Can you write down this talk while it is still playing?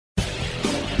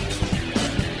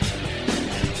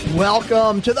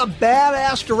Welcome to the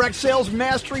Badass Direct Sales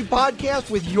Mastery Podcast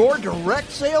with your direct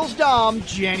sales dom,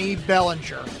 Jenny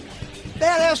Bellinger.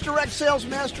 Badass Direct Sales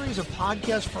Mastery is a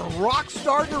podcast for rock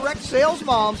star direct sales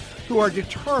moms who are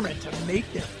determined to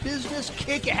make their business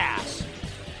kick ass.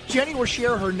 Jenny will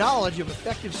share her knowledge of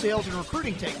effective sales and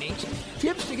recruiting techniques,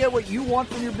 tips to get what you want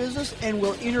from your business, and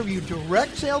will interview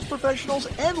direct sales professionals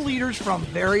and leaders from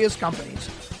various companies.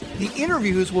 The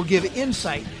interviews will give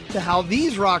insight to how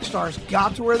these rock stars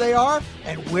got to where they are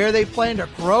and where they plan to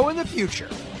grow in the future.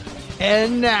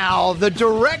 And now, the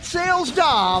direct sales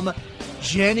dom,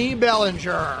 Jenny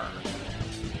Bellinger.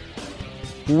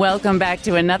 Welcome back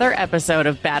to another episode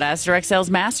of Badass Direct Sales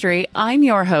Mastery. I'm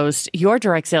your host, your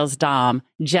direct sales dom,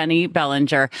 Jenny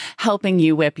Bellinger, helping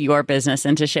you whip your business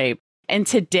into shape. And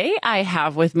today I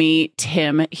have with me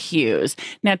Tim Hughes.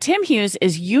 Now, Tim Hughes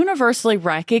is universally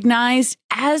recognized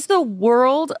as the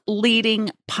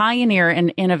world-leading pioneer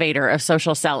and innovator of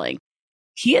social selling.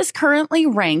 He is currently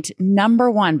ranked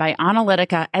number one by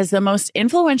Analytica as the most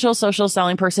influential social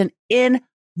selling person in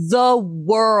the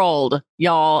world,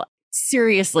 y'all.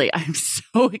 Seriously, I'm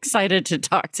so excited to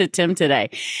talk to Tim today.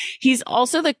 He's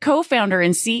also the co-founder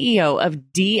and CEO of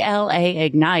DLA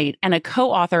Ignite and a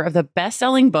co-author of the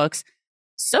best-selling books,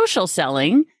 Social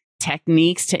Selling,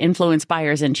 Techniques to Influence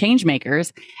Buyers and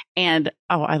Changemakers, and,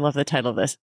 oh, I love the title of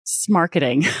this,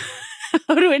 Smarketing,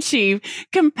 How to Achieve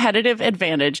Competitive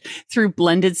Advantage Through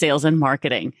Blended Sales and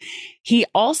Marketing. He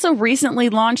also recently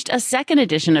launched a second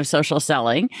edition of Social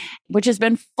Selling, which has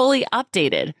been fully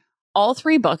updated. All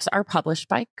three books are published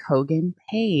by Kogan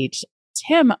Page.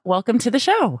 Tim, welcome to the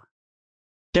show.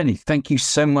 Jenny, thank you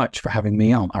so much for having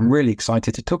me on. I'm really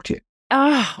excited to talk to you.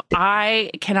 Oh,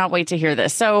 I cannot wait to hear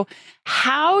this. So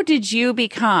how did you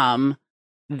become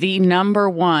the number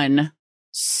one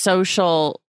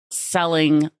social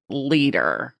selling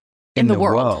leader in the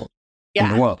world? Yeah.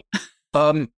 In the world.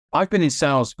 I've been in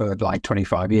sales for like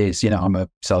 25 years. You know, I'm a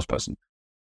salesperson.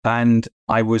 And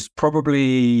I was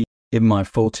probably in my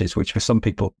 40s, which for some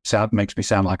people makes me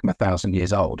sound like I'm 1,000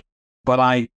 years old. But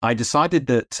I decided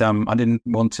that I didn't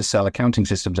want to sell accounting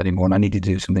systems anymore and I needed to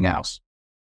do something else.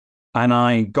 And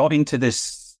I got into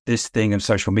this thing of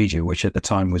social media, which at the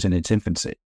time was in its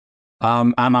infancy.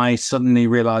 And I suddenly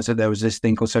realized that there was this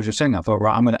thing called social selling. I thought,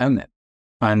 right, I'm going to own it.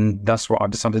 And that's what I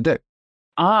decided to do.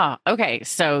 Ah, okay.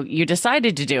 So you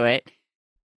decided to do it.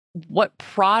 What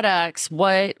products,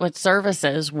 what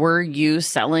services were you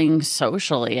selling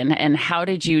socially, and how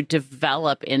did you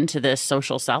develop into this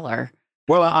social seller?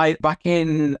 Well, back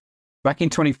in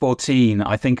 2014,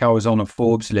 I think I was on a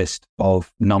Forbes list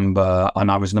and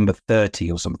I was number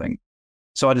 30 or something.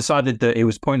 So I decided that it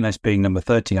was pointless being number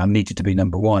 30. I needed to be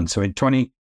number one. So in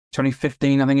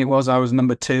 2015, I think it was, I was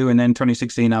number two, and then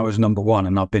 2016, I was number one,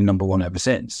 and I've been number one ever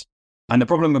since. And the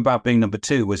problem about being number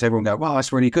two was everyone go, wow,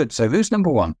 that's really good. So who's number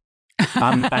one?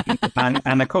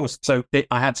 and of course,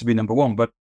 I had to be number one. But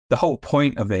the whole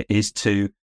point of it is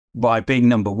by being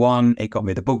number one, it got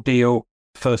me the book deal,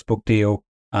 first book deal,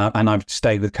 and I've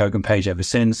stayed with Kogan Page ever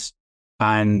since.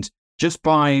 And just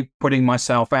by putting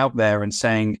myself out there and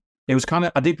saying, it was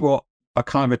I did what a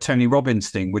kind of a Tony Robbins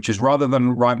thing, which is rather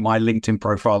than write my LinkedIn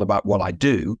profile about what I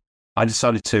do, I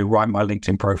decided to write my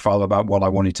LinkedIn profile about what I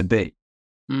wanted to be.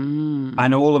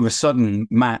 And all of a sudden,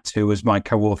 Matt, who was my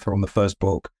co-author on the first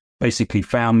book, basically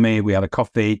found me. We had a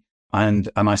coffee, and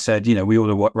I said, you know, we ought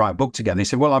to write a book together. He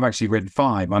said, well, I've actually written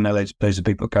 5. I know those are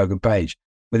people at Kogan Page.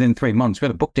 Within 3 months, we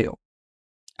had a book deal.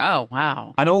 Oh,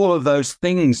 wow. And all of those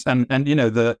things, and you know,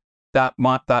 that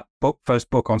first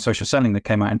book on social selling that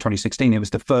came out in 2016, it was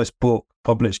the first book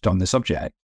published on the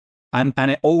subject.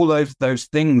 And all those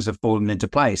things have fallen into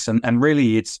place. And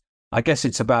really, I guess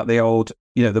it's about the old,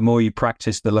 you know, the more you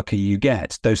practice, the luckier you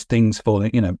get. Those things fall,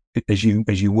 you know, as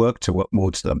you work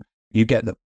towards them, you get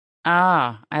them.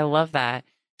 Ah, I love that.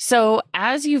 So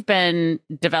as you've been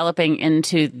developing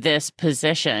into this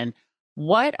position,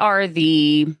 what are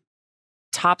the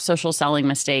top social selling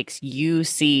mistakes you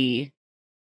see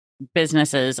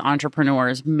businesses,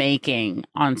 entrepreneurs making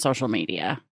on social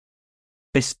media?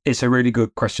 It's a really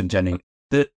good question, Jenny.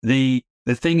 The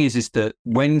thing is that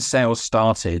when sales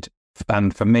started,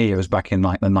 and for me, it was back in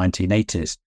like the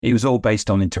 1980s, it was all based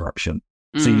on interruption.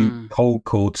 So you cold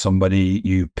called somebody,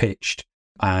 you pitched,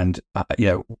 and you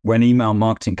know, when email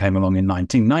marketing came along in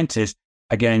 1990s,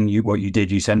 again,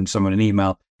 you sent someone an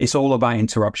email. It's all about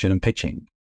interruption and pitching.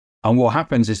 And what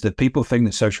happens is that people think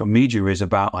that social media is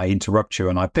about I interrupt you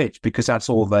and I pitch because that's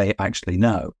all they actually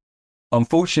know.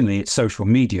 Unfortunately, it's social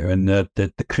media, and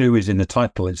the clue is in the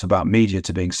title. It's about media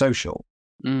to being social.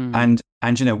 And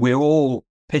you know, we're all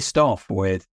pissed off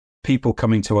with people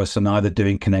coming to us and either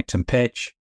doing connect and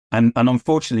pitch, And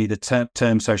unfortunately, the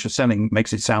term social selling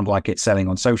makes it sound like it's selling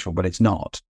on social, but it's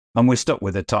not. And we're stuck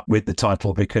with the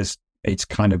title because it's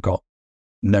kind of got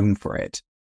known for it.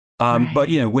 Right. But,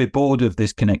 we're bored of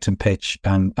this connect and pitch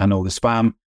and all the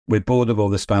spam. We're bored of all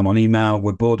the spam on email.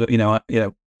 We're bored of,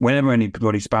 whenever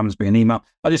anybody spams me an email,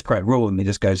 I just create a rule and it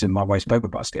just goes in my waste paper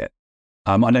basket.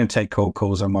 I don't take cold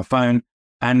calls on my phone.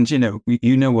 And, you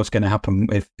know what's going to happen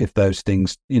if those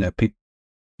things,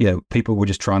 people will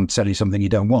just try and sell you something you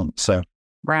don't want. So.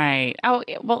 Right. Oh,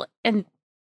 well, and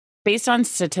based on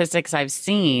statistics I've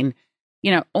seen,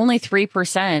 only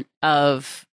 3%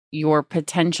 of your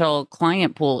potential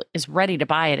client pool is ready to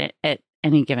buy it at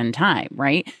any given time,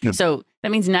 right? Yeah. So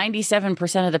that means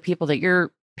 97% of the people that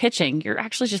you're pitching, you're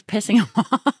actually just pissing them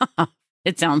off.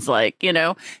 It sounds like,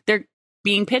 they're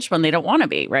being pitched when they don't want to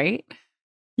be, right?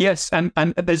 Yes, and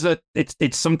there's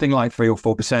it's something like 3 or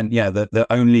 4%. Yeah, that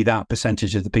only that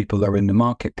percentage of the people that are in the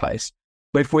marketplace.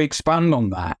 But if we expand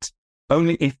on that,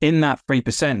 only if in that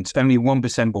 3%, only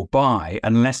 1% will buy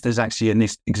unless there's actually an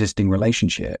existing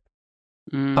relationship.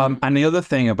 And the other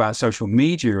thing about social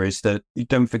media is that you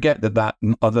don't forget that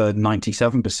other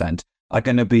 97% are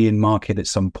going to be in market at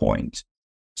some point.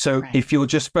 So if you're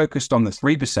just focused on the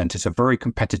 3%, it's a very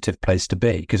competitive place to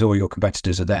be because all your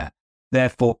competitors are there.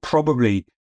 Therefore, probably,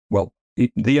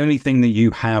 the only thing that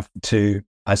you have to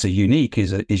as a unique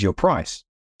is your price.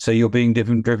 So you're being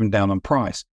driven down on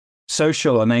price.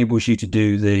 Social enables you to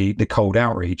do the cold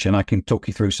outreach, and I can talk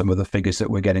you through some of the figures that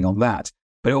we're getting on that.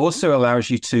 But it also allows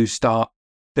you to start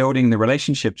building the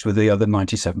relationships with the other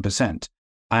 97%.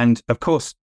 And of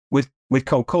course, with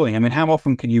cold calling, I mean, how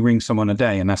often can you ring someone a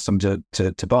day and ask them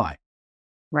to buy?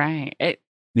 Right.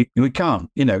 We can't.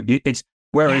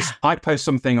 Whereas I post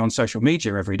something on social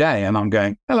media every day, and I'm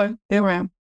going, "Hello, here I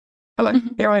am. Hello,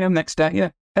 here I am." Next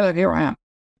day, hello, here I am.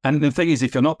 And the thing is,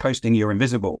 if you're not posting, you're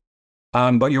invisible.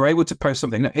 But you're able to post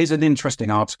something. Here's an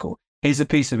interesting article. Here's a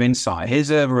piece of insight.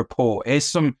 Here's a report. Here's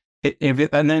some.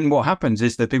 And then what happens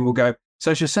is that people go,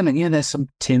 social selling. Yeah, there's some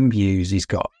Tim Hughes. He's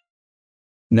got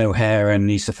no hair and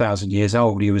he's 1,000 years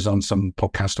old. He was on some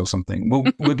podcast or something.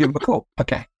 We'll give him a call.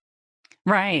 Okay.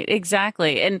 Right.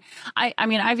 Exactly. And I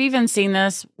mean, I've even seen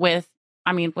this with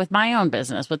my own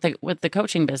business, with the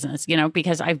coaching business,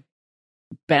 because I've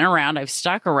been around, I've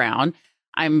stuck around,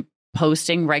 I'm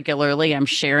posting regularly, I'm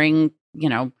sharing,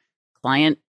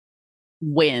 client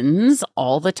wins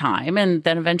all the time. And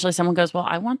then eventually someone goes, well,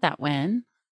 I want that win.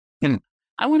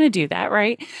 I want to do that.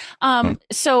 Right.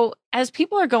 So as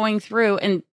people are going through,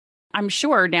 and I'm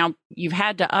sure now you've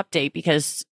had to update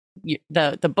because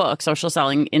the book Social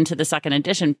Selling into the second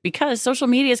edition, because social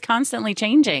media is constantly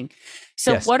changing.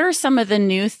 So Yes. What are some of the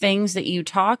new things that you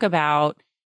talk about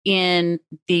in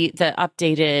the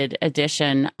updated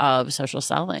edition of Social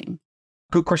Selling?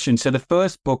 Good question. So the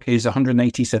first book is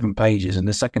 187 pages and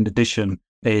the second edition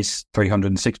is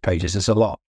 306 pages. It's a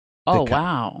lot. Oh,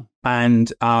 wow.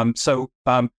 And so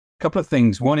a couple of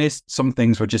things. One is some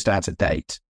things were just out of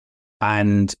date.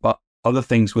 But other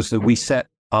things was that we set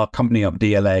our company up,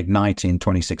 DLA Ignite, in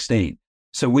 2016.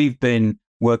 So we've been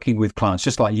working with clients,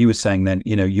 just like you were saying then,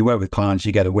 you work with clients,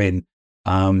 you get a win.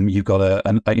 You've got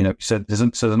so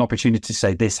there's an opportunity to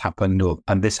say this happened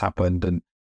and this happened.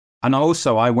 And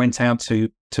also I went out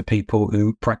to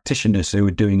people practitioners who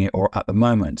are doing it or at the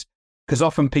moment, because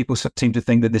often people seem to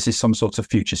think that this is some sort of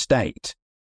future state.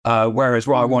 Whereas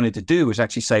what I wanted to do was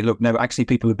actually say, look, no, actually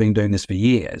people have been doing this for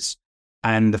years.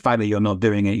 And the fact that you're not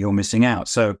doing it, you're missing out.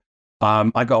 So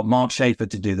I got Mark Schaefer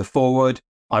to do the forward.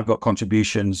 I've got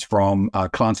contributions from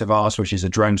clients of ours, which is a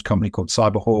drones company called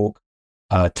Cyberhawk,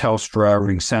 Telstra,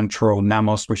 RingCentral,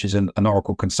 Namos, which is an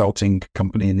Oracle consulting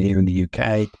company here in the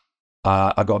UK.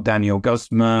 I got Daniel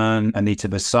Guzman, Anita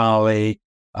Vasali,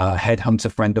 a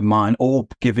headhunter friend of mine, all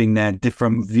giving their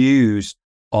different views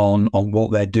on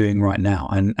what they're doing right now.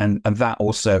 And that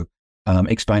also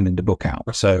expanded the book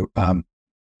out. So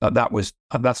that's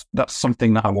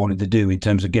something that I wanted to do in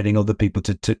terms of getting other people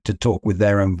to talk with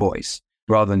their own voice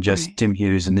rather than just Tim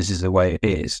Hughes and this is the way it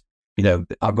is.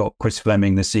 I've got Chris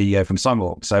Fleming, the CEO from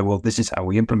Cyberhawk, say, well, this is how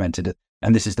we implemented it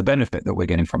and this is the benefit that we're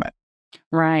getting from it.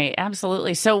 Right.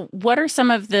 Absolutely. So what are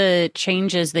some of the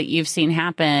changes that you've seen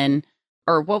happen,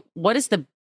 or what is the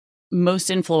most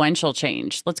influential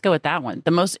change? Let's go with that one.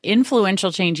 The most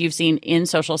influential change you've seen in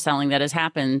social selling that has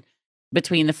happened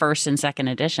between the first and second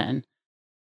edition?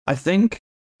 I think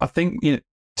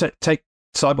take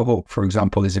Cyberhawk, for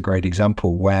example, is a great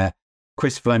example where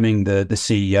Chris Fleming, the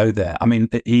CEO there, I mean,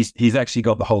 he's actually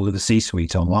got the whole of the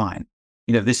C-suite online.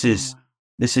 This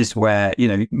is where,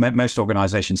 most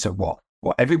organizations say, what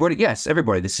everybody, yes,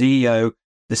 everybody, the CEO,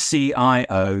 the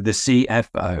CIO, the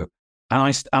CFO,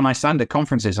 And I stand at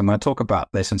conferences and I talk about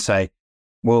this and say,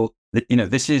 well,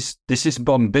 this is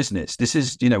modern business. This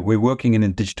is, we're working in a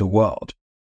digital world.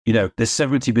 There's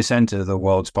 70% of the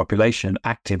world's population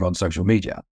active on social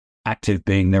media. Active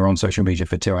being they're on social media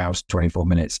for 2 hours, 24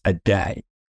 minutes a day.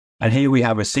 And here we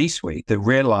have a C-suite that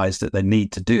realized that they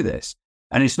need to do this.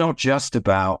 And it's not just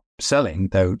about selling,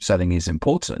 though selling is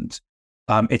important.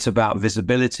 It's about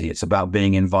visibility. It's about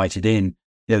being invited in.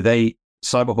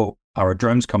 Cyberhawk are a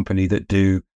drones company that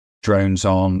do drones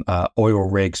on oil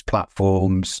rigs,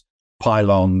 platforms,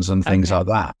 pylons, and things like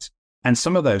that. And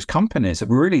some of those companies are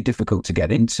really difficult to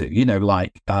get into,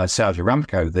 like Saudi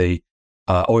Aramco, the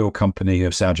oil company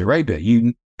of Saudi Arabia.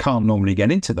 You can't normally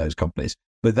get into those companies,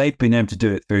 but they've been able to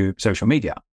do it through social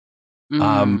media.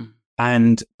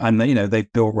 And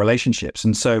they've built relationships.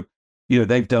 And so,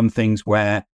 they've done things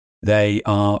where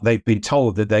they've been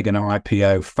told that they're going to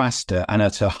IPO faster and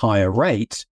at a higher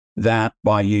rate than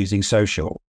by using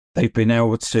social. They've been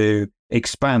able to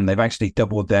expand. They've actually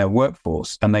doubled their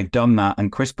workforce, and they've done that.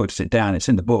 And Chris puts it down. It's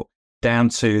in the book, down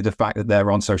to the fact that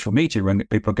they're on social media, and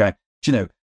people go,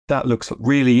 that looks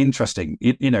really interesting.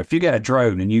 If you get a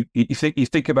drone and you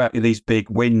think about these big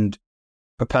wind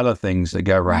propeller things that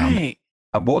go around, right.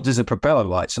 What does a propeller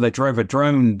like? So they drove a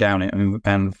drone down it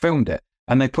and filmed it,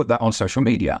 and they put that on social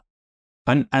media,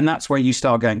 and that's where you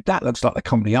start going, that looks like the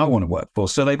company I want to work for.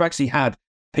 So they've actually had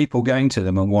people going to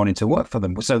them and wanting to work for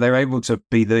them. So they're able to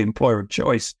be the employer of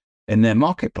choice in their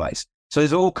marketplace. So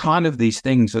there's all kind of these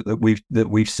things that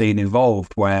we've seen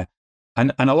evolved where,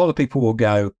 and a lot of people will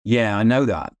go, yeah, I know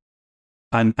that.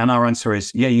 And our answer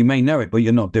is, yeah, you may know it, but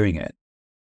you're not doing it.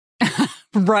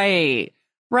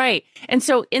 Right. And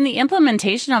so in the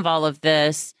implementation of all of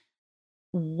this,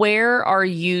 where are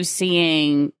you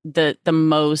seeing the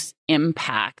most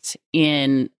impact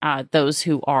in those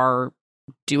who are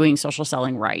doing social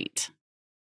selling right?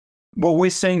 Well, we're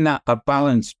seeing that a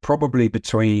balance probably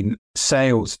between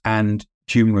sales and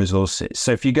human resources.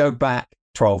 So if you go back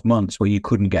 12 months where you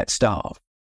couldn't get staff,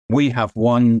 we have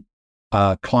one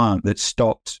client that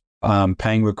stopped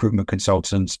paying recruitment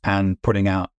consultants and putting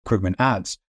out recruitment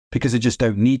ads because they just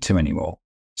don't need to anymore.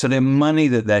 So the money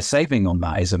that they're saving on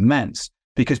that is immense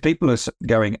because people are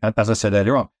going, as I said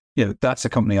earlier on, that's a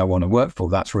company I want to work for.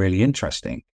 That's really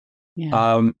interesting.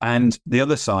 Yeah. And the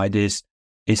other side is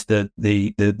the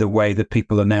way that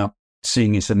people are now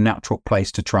seeing it's a natural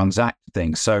place to transact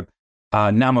things. So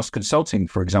Namos Consulting,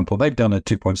 for example, they've done a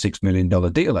 $2.6 million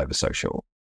deal over social.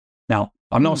 Now,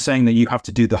 I'm not saying that you have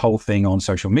to do the whole thing on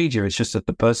social media. It's just that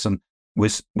the person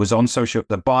was on social,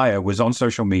 the buyer was on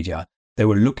social media. They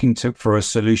were looking for a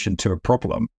solution to a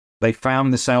problem. They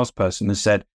found the salesperson and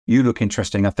said, you look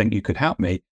interesting. I think you could help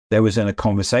me. There was a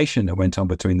conversation that went on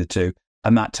between the two,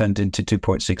 and that turned into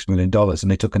 $2.6 million.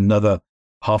 And they took another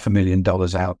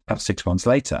 $500,000 out 6 months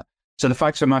later. So the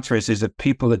fact of the matter is that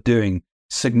people are doing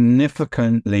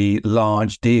significantly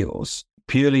large deals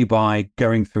purely by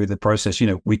going through the process.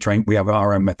 We have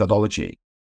our own methodology.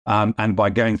 And by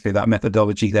going through that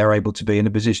methodology, they're able to be in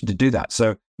a position to do that.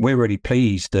 So we're really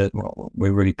pleased that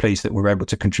we're able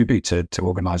to contribute to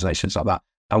organizations like that.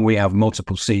 And we have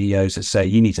multiple CEOs that say,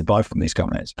 you need to buy from these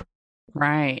companies.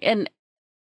 Right. And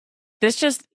this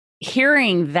just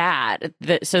hearing that,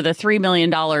 so the $3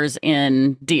 million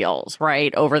in deals,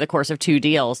 right, over the course of 2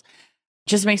 deals,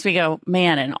 just makes me go,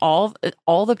 man, and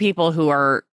all the people who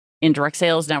are in direct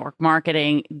sales, network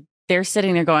marketing, they're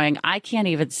sitting there going, I can't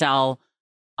even sell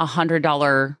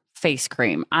 $100 face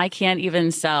cream. I can't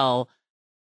even sell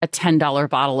a $10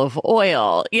 bottle of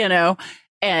oil,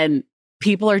 and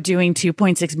people are doing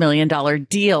 $2.6 million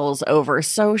deals over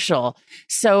social.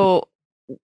 So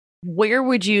where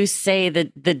would you say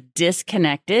that the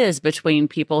disconnect is between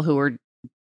people who are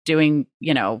doing,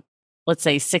 let's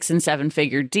say 6 and 7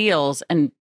 figure deals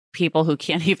and people who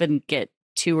can't even get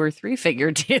 2 or 3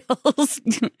 figure deals?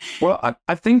 Well,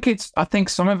 I think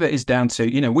some of it is down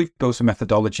to, we've built a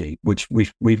methodology, which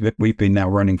we've been now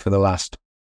running for the last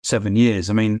 7 years.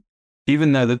 I mean,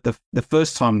 even though the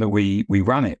first time that we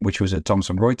ran it, which was at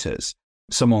Thomson Reuters,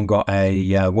 someone got a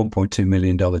 $1.2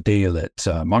 million deal at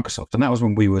Microsoft. And that was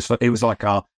when it was like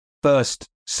our first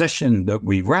session that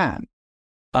we ran.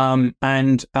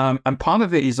 And part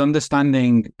of it is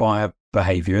understanding buyer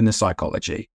behavior and the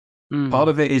psychology. Part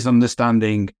of it is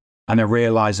understanding and a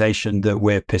realization that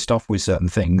we're pissed off with certain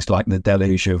things, like the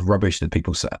deluge of rubbish that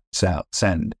people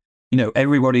send.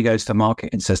 Everybody goes to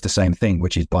market and says the same thing,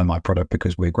 which is buy my product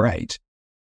because we're great.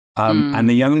 And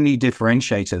the only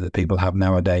differentiator that people have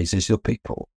nowadays is your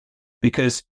people,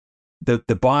 because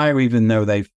the buyer, even though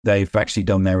they've actually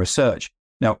done their research.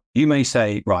 Now, you may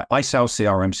say, right, I sell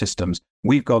CRM systems.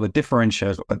 we've got a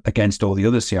differential against all the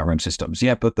other CRM systems.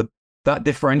 Yeah, but that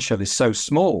differential is so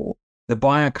small, the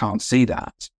buyer can't see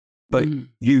that. But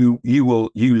you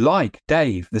like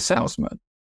Dave, the salesman.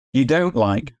 You don't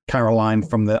like Caroline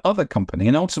from the other company.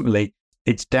 And ultimately,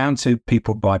 it's down to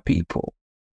people by people.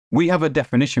 We have a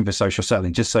definition for social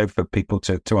selling, just so for people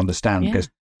to understand, because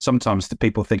sometimes the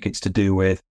people think it's to do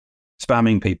with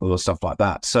spamming people or stuff like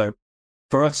that. So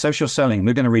for us, social selling,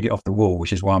 we're going to read it off the wall,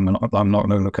 which is why I'm not going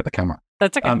to look at the camera.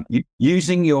 That's okay.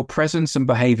 Using your presence and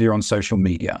behavior on social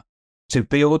media to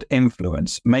build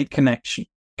influence, make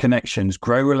connections,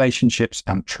 grow relationships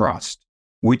and trust,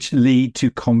 which lead to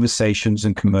conversations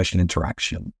and commercial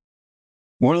interaction.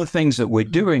 One of the things that we're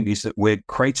doing is that we're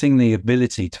creating the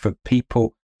ability for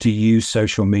people to use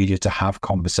social media to have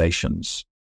conversations.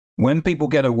 When people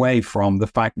get away from the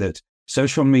fact that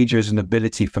social media is an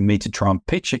ability for me to try and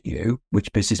pitch at you,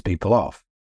 which pisses people off,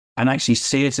 and actually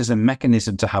see it as a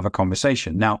mechanism to have a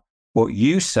conversation. Now, what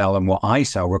you sell and what I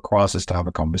sell requires us to have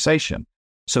a conversation.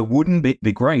 So wouldn't it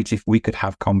be great if we could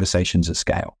have conversations at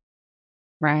scale?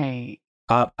 Right.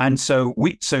 And so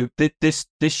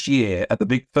this year at the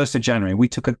big 1st of January, we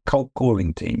took a cold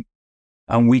calling team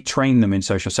and we trained them in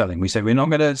social selling. We said, we're not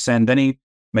going to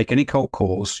make any cold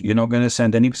calls. You're not going to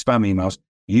send any spam emails.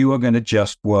 You are going to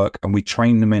just work. And we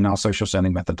train them in our social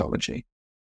selling methodology.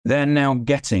 They're now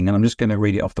getting, and I'm just going to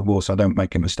read it off the wall so I don't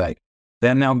make a mistake.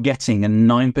 They're now getting a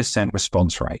 9%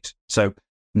 response rate. So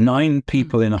 9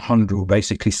 people in 100 will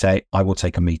basically say, I will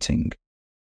take a meeting.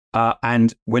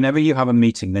 And whenever you have a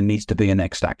meeting, there needs to be a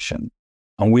next action.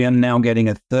 And we are now getting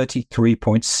a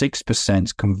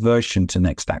 33.6% conversion to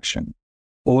next action.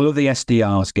 All of the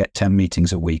SDRs get 10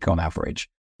 meetings a week on average.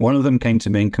 One of them came to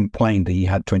me and complained that he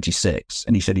had 26.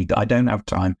 And he said, I don't have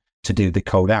time to do the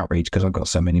cold outreach because I've got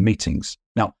so many meetings.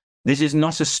 Now, this is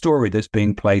not a story that's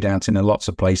being played out in lots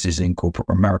of places in corporate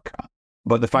America.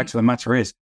 But the fact of the matter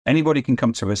is, anybody can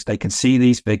come to us. They can see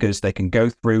these figures. They can go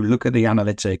through, look at the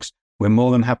analytics. We're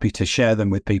more than happy to share them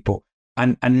with people.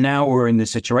 And now we're in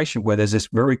this situation where there's this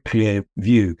very clear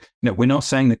view. We're not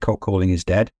saying that cold calling is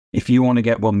dead. If you want to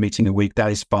get 1 meeting a week,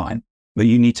 that is fine. But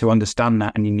you need to understand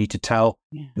that, and you need to tell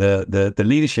the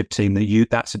leadership team that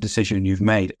that's a decision you've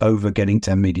made over getting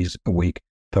 10 meetings a week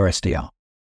per SDR.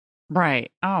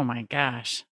 Right. Oh my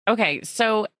gosh. Okay.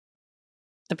 So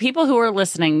the people who are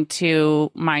listening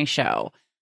to my show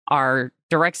are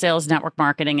direct sales, network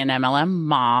marketing, and MLM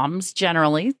moms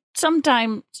generally.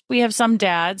 Sometimes we have some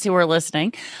dads who are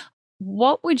listening.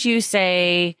 What would you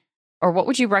say, or what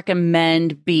would you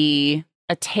recommend be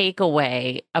a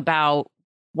takeaway about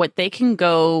what they can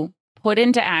go put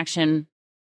into action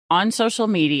on social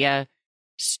media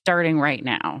starting right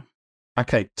now?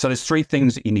 Okay, so there's 3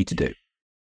 things that you need to do.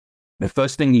 The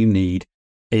first thing you need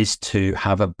is to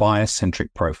have a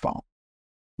buyer-centric profile.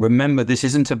 Remember, this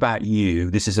isn't about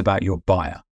you. This is about your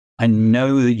buyer. I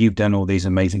know that you've done all these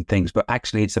amazing things, but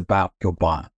actually it's about your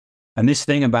buyer. And this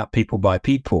thing about people by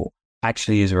people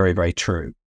actually is very, very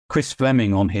true. Chris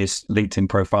Fleming on his LinkedIn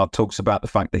profile talks about the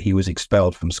fact that he was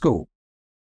expelled from school.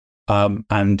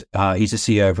 And he's a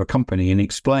CEO of a company, and he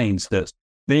explains that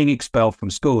being expelled from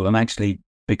school, and actually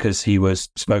because he was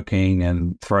smoking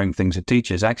and throwing things at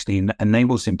teachers, actually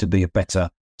enables him to be a better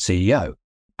CEO.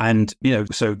 And,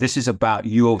 so this is about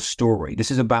your story.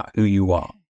 This is about who you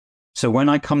are. So when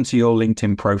I come to your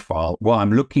LinkedIn profile, what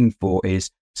I'm looking for is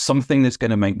something that's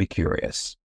going to make me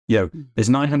curious. There's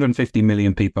 950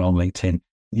 million people on LinkedIn.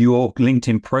 Your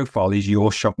LinkedIn profile is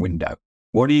your shop window.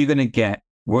 What are you going to get?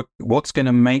 What's going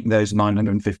to make those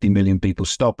 950 million people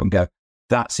stop and go,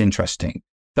 that's interesting.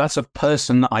 That's a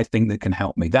person that I think that can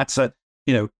help me. That's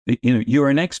you're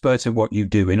an expert in what you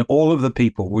do. In all of the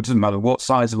people, it doesn't matter what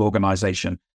size of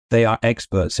organization, they are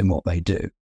experts in what they do.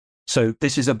 So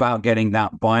this is about getting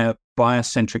that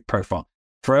buyer-centric profile.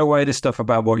 Throw away the stuff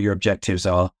about what your objectives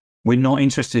are. We're not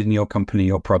interested in your company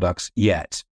or products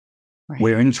yet. Right.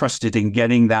 We're interested in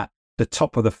getting that. The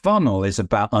top of the funnel is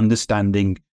about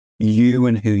understanding you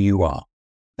and who you are.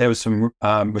 There was some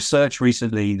research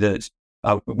recently that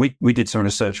we did some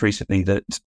research recently that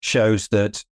shows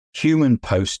that human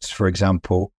posts, for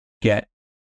example, get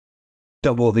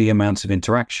double the amount of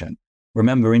interaction.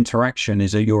 Remember, interaction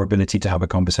is your ability to have a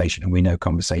conversation, and we know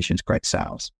conversations create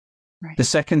sales. Right. The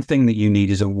second thing that you need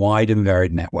is a wide and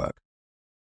varied network.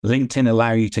 LinkedIn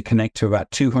allow you to connect to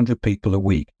about 200 people a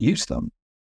week. Use them.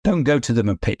 Don't go to them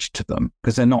and pitch to them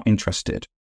because they're not interested.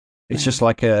 It's just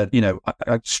like a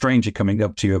stranger coming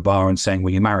up to your bar and saying,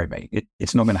 will you marry me?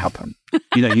 It's not going to happen.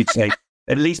 You'd say,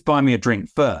 at least buy me a drink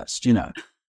first,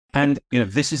 And,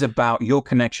 this is about your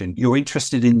connection. You're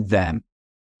interested in them.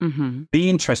 Mm-hmm. Be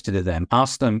interested in them.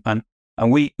 Ask them. And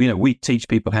And we teach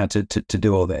people how to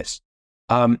do all this.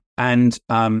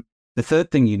 The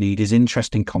third thing you need is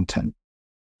interesting content,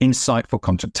 insightful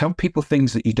content. Tell people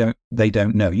things that they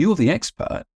don't know. You're the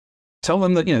expert. Tell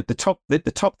them that,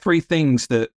 the top three things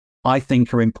that I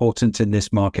think are important in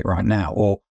this market right now,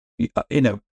 or,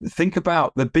 think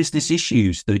about the business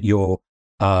issues that your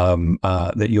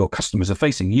customers are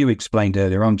facing. You explained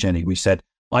earlier on, Jenny, we said,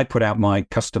 I put out my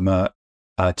customer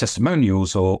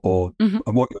testimonials or and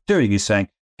what you're doing is saying,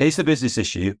 here's the business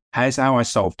issue, here's how I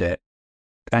solved it,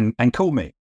 and call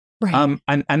me. Right.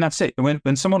 And that's it.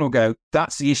 When someone will go,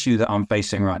 that's the issue that I'm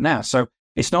facing right now. So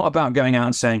it's not about going out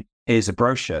and saying, here's a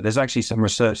brochure. There's actually some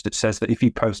research that says that if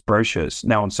you post brochures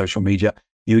now on social media,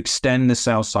 you extend the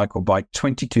sales cycle by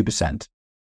 22%.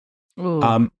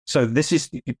 So this is,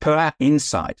 you put out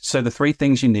insight. So the three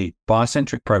things you need: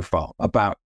 buyer-centric profile,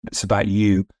 it's about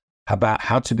you, about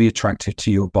how to be attractive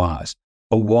to your buyers,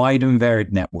 a wide and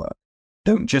varied network.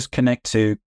 Don't just connect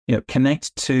to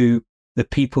the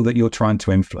people that you're trying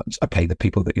to influence. Okay, the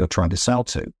people that you're trying to sell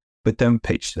to, but don't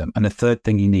pitch them. And the third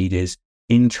thing you need is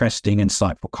interesting,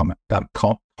 insightful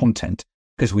content,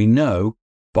 because we know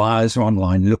buyers are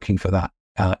online looking for that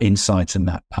insights and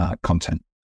that content.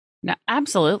 No,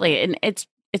 absolutely. And it's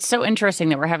so interesting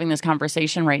that we're having this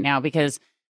conversation right now, because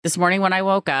this morning when I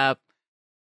woke up,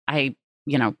 I,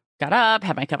 got up,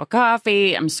 had my cup of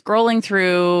coffee. I'm scrolling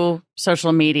through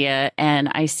social media and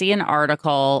I see an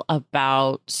article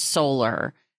about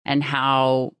solar and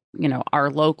how,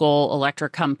 our local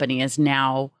electric company is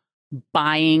now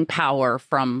buying power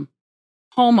from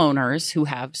homeowners who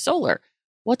have solar.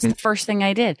 What's the first thing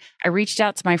I did? I reached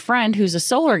out to my friend who's a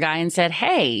solar guy and said,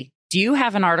 hey, do you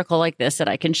have an article like this that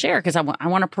I can share? Because I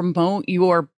want to promote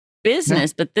your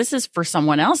business, but this is for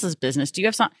someone else's business. Do you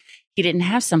have some? He didn't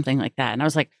have something like that. And I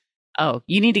was like, oh,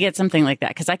 you need to get something like that,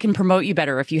 because I can promote you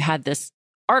better if you had this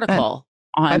article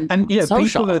on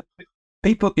social.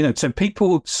 People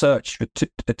search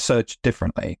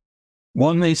differently.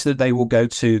 One is that they will go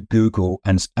to Google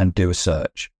and do a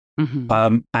search.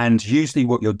 Mm-hmm. And usually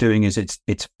what you're doing is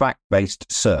it's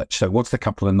fact-based search. So what's the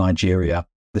capital of Nigeria?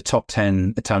 The top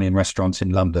 10 Italian restaurants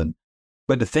in London.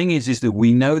 But the thing is that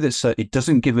we know that it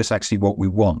doesn't give us actually what we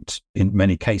want in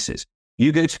many cases.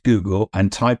 You go to Google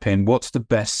and type in, what's the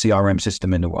best CRM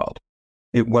system in the world?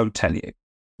 It won't tell you.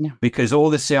 Yeah. Because all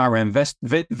the CRM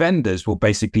vendors will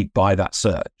basically buy that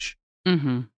search.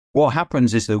 Mm-hmm. What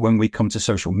happens is that when we come to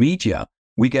social media,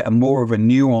 we get a more of a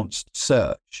nuanced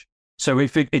search. So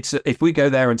if we go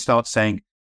there and start saying,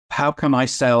 how can I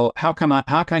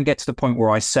get to the point where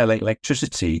I sell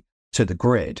electricity to the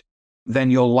grid?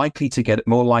 Then you're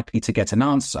more likely to get an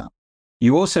answer.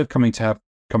 You also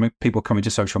people coming to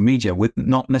social media with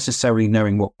not necessarily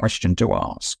knowing what question to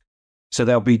ask. So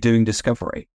they'll be doing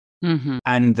discovery. Mm-hmm.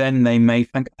 And then they may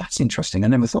think, that's interesting. I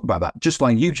never thought about that. Just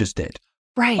like you just did.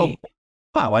 Right. Oh,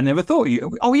 wow. I never thought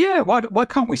you. Oh yeah. Why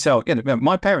can't we sell?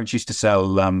 My parents used to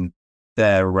sell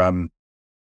their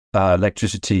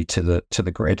electricity to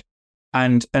the grid.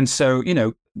 And so,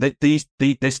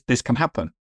 this can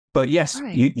happen. But yes,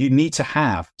 right. you need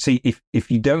to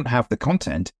if you don't have the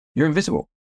content, you're invisible.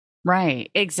 Right.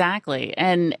 Exactly.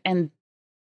 And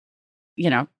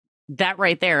that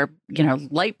right there,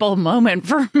 light bulb moment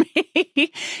for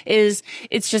me is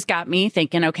it's just got me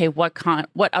thinking, okay,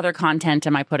 what other content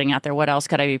am I putting out there? What else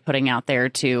could I be putting out there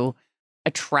to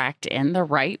attract in the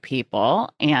right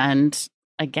people? And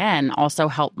again, also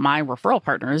help my referral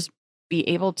partners be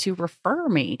able to refer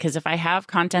me. Because if I have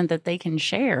content that they can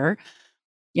share,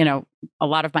 a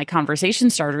lot of my conversation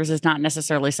starters is not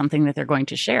necessarily something that they're going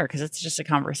to share because it's just a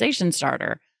conversation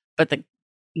starter. But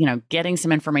getting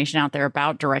some information out there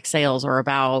about direct sales or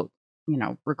about,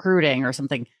 recruiting or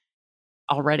something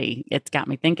already, it's got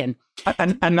me thinking.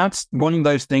 And that's one of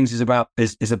those things is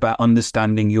about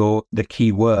understanding the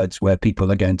key words where people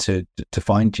are going to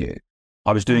find you.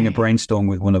 I was doing a brainstorm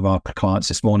with one of our clients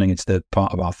this morning. It's the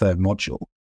part of our third module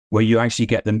where you actually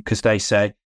get them because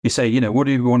you say, what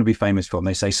do you want to be famous for? And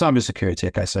they say cybersecurity.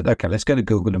 Okay, I said, okay, let's go to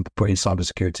Google and put in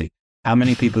cybersecurity. How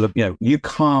many people have, you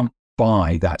can't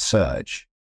buy that search.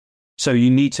 So you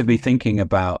need to be thinking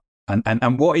about,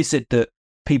 and what is it that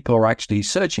people are actually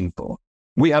searching for?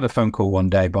 We had a phone call one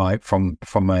day from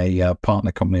a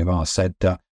partner company of ours said,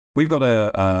 we've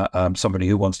got somebody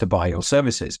who wants to buy your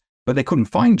services, but they couldn't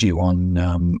find you on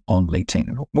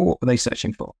LinkedIn. What were they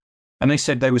searching for? And they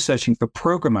said they were searching for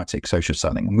programmatic social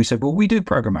selling. And we said, well, we do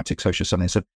programmatic social selling. They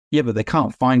said, yeah, but they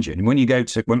can't find you. And when you go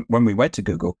to, when we went to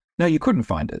Google, no, you couldn't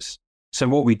find us. So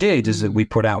what we did is that we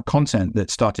put out content that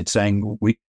started saying,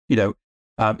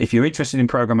 if you're interested in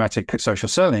programmatic social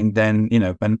selling, then,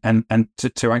 and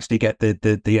to actually get the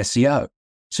SEO.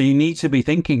 So you need to be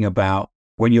thinking about,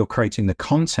 when you're creating the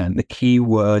content, the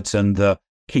keywords and the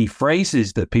key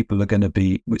phrases that people are going to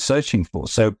be searching for.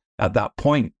 So at that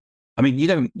point, I mean, you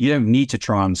don't need to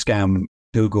try and scam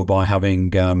Google by having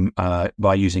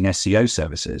by using SEO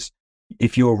services.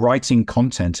 If you're writing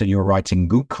content and you're writing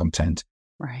good content,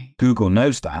 right, Google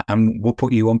knows that and will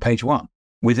put you on page one.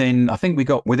 Within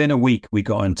a week, we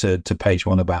got into page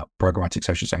one about programmatic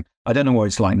social selling. I don't know what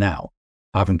it's like now.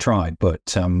 I haven't tried, but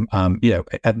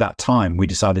at that time we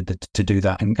decided to do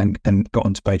that and got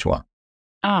onto page one.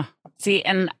 See,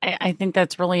 and I think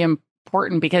that's really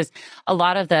important, because a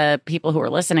lot of the people who are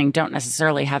listening don't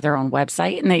necessarily have their own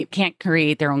website, and they can't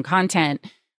create their own content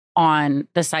on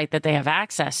the site that they have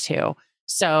access to.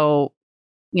 So,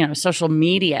 social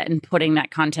media and putting that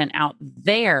content out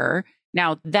there,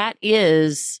 now that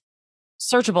is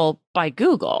searchable by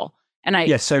Google. And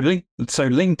so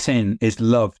LinkedIn is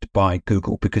loved by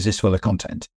Google because it's full of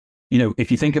content. If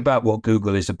you think about what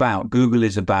Google is about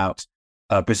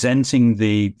presenting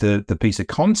the piece of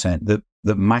content that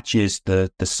matches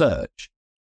the search.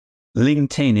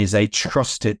 LinkedIn is a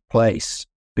trusted place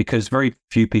because very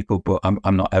few people, but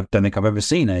I don't think I've ever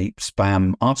seen a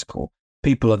spam article.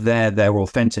 People are there, they're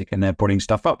authentic, and they're putting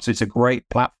stuff up. So it's a great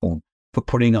platform for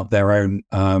putting up their own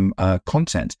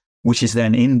content, which is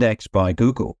then indexed by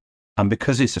Google. And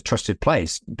because it's a trusted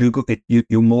place, Google,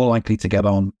 you're more likely to get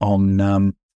on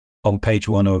page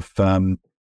one of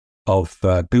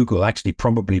Google, actually,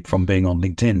 probably from being on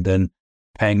LinkedIn, than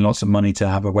paying lots of money to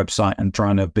have a website and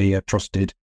trying to be a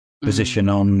trusted position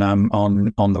on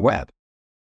the web.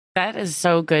 That is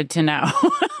so good to know,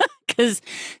 because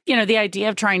the idea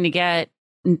of trying to get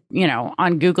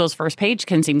on Google's first page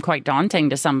can seem quite daunting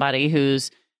to somebody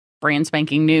who's brand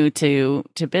spanking new to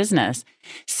business.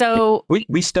 So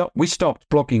we stopped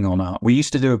blogging we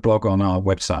used to do a blog on our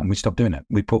website, and we stopped doing it.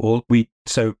 We put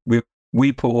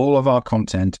all of our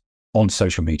content on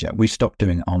social media. We stopped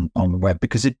doing it on the web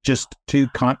because it's just too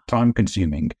time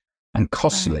consuming and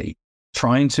costly, right,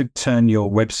 trying to turn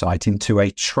your website into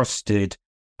a trusted.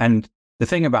 And the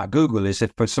thing about Google is,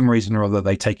 if for some reason or other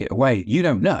they take it away, you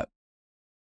don't know.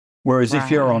 Whereas if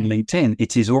you're on LinkedIn,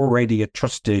 it is already a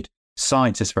trusted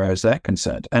site as far as they're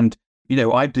concerned. And,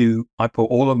 I put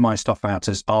all of my stuff out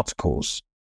as articles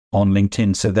on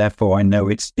LinkedIn. So therefore I know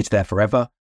it's there forever.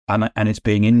 And it's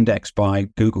being indexed by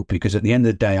Google, because at the end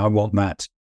of the day, I want that.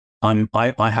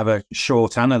 I have a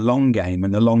short and a long game,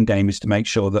 and the long game is to make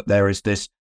sure that there is this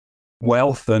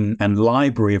wealth and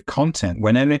library of content.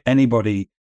 When anybody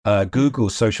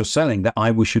Googles social selling, that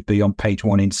I should be on page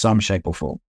one in some shape or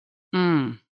form.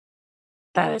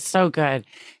 That is so good.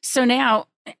 So now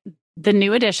the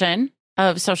new edition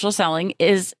of social selling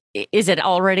is it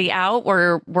already out?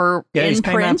 We're in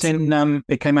print?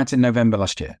 It came out in November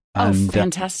last year. And,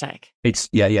 fantastic! It's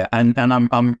and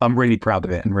I'm really proud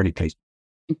of it and really pleased.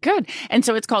 Good. And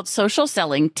so it's called Social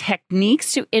Selling: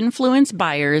 Techniques to Influence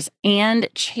Buyers and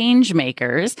Change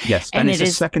Makers. Yes, and it's a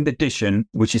second edition,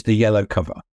 which is the yellow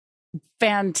cover.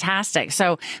 Fantastic.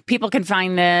 So people can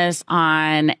find this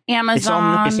on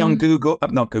Amazon. It's on Google,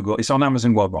 not Google. It's on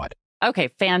Amazon worldwide. Okay,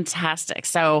 fantastic.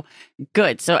 So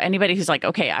good. So anybody who's like,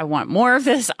 okay, I want more of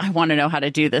this. I want to know how to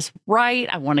do this right.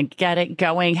 I want to get it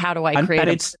going. How do I create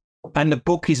it? And the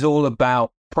book is all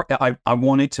about, I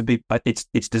want it to be,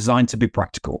 it's designed to be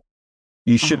practical.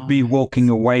 You should be walking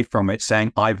away from it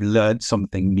saying, I've learned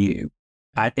something new.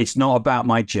 It's not about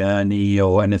my journey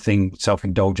or anything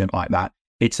self-indulgent like that.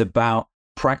 It's about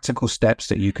practical steps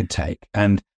that you can take.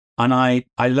 And I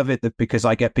love it because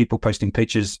I get people posting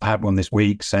pictures. I had one this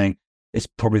week saying it's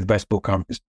probably the best book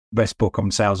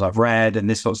on sales I've read, and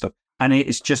this sort of stuff. And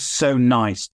it's just so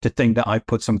nice to think that I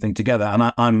put something together.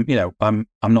 And I'm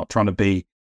not trying to be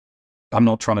I'm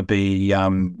a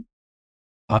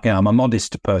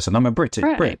modest person. I'm a Brit.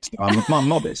 I'm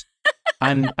modest.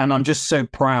 And I'm just so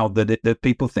proud that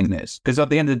people think this, because at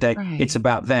the end of the day, it's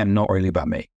about them, not really about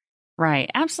me. Right.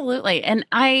 Absolutely. And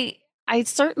I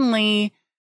certainly,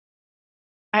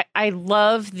 I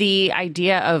love the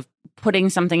idea of putting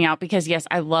something out, because yes,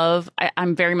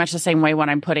 I'm very much the same way when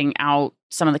I'm putting out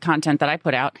some of the content that I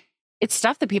put out. It's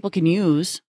stuff that people can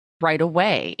use right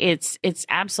away. It's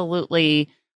absolutely,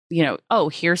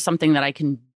 here's something that I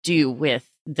can do with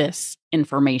this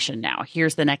information now.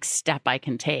 Here's the next step I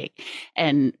can take.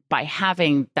 And by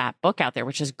having that book out there,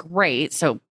 which is great.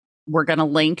 So we're going to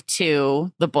link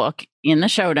to the book in the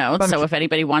show notes. So if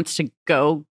anybody wants to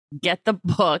go get the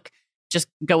book, just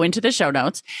go into the show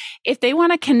notes. If they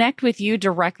want to connect with you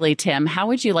directly, Tim, how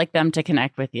would you like them to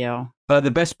connect with you? The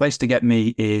best place to get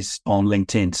me is on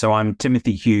LinkedIn. So I'm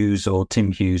Timothy Hughes, or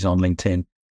Tim Hughes on LinkedIn.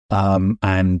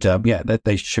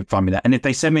 They should find me there. And if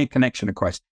they send me a connection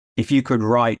request, if you could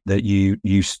write that you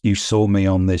saw me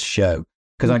on this show,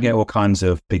 because I get all kinds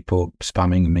of people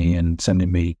spamming me and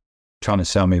sending me, trying to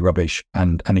sell me rubbish.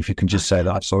 And if you can just say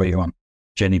that I saw you on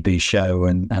Jenny B's show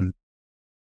and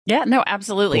yeah, no,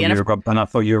 absolutely. And I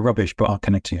thought you were rubbish, but I'll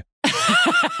connect to you.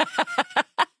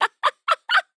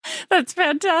 That's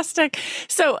fantastic.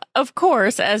 So, of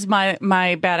course, as my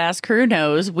badass crew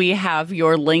knows, we have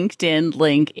your LinkedIn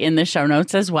link in the show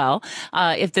notes as well.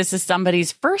 If this is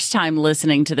somebody's first time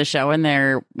listening to the show and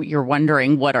you're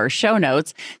wondering what are show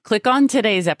notes, click on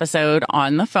today's episode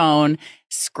on the phone,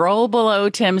 scroll below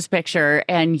Tim's picture,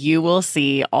 and you will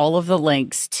see all of the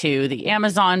links to the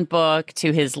Amazon book,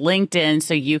 to his LinkedIn,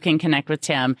 so you can connect with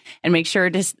Tim and make sure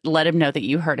to let him know that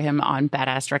you heard him on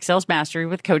Badass Direct Sales Mastery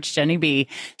with Coach Jenny B.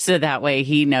 So that way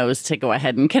he knows to go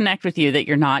ahead and connect with you, that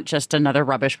you're not just another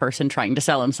rubbish person trying to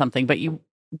sell him something, but you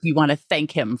want to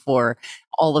thank him for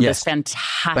all of this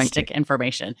fantastic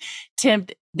information. Tim,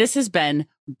 this has been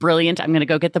brilliant. I'm going to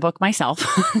go get the book myself.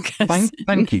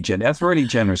 Thank you, Jenny. That's really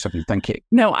generous of you. Thank you.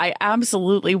 No, I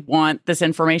absolutely want this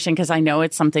information because I know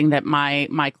it's something that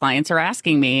my clients are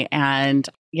asking me, and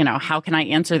how can I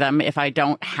answer them if I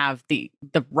don't have the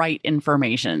right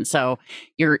information? So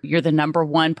you're the number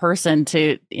one person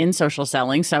in social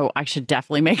selling, so I should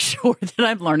definitely make sure that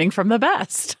I'm learning from the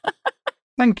best.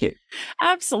 Thank you.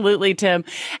 Absolutely, Tim.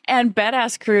 And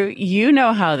Badass Crew, you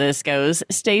know how this goes.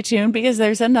 Stay tuned because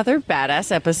there's another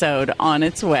badass episode on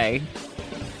its way.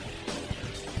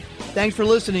 Thanks for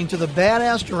listening to the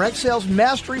Badass Direct Sales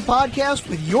Mastery Podcast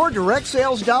with your direct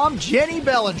sales dom, Jenny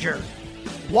Bellinger.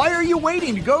 Why are you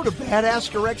waiting to go to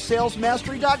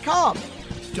badassdirectsalesmastery.com?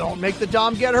 Don't make the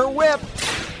dom get her whip.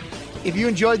 If you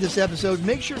enjoyed this episode,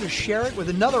 make sure to share it with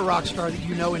another rock star that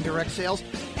you know in direct sales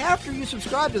after you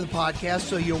subscribe to the podcast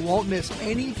so you won't miss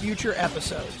any future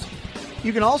episodes.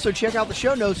 You can also check out the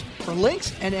show notes for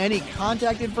links and any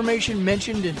contact information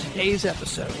mentioned in today's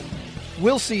episode.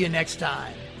 We'll see you next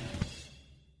time.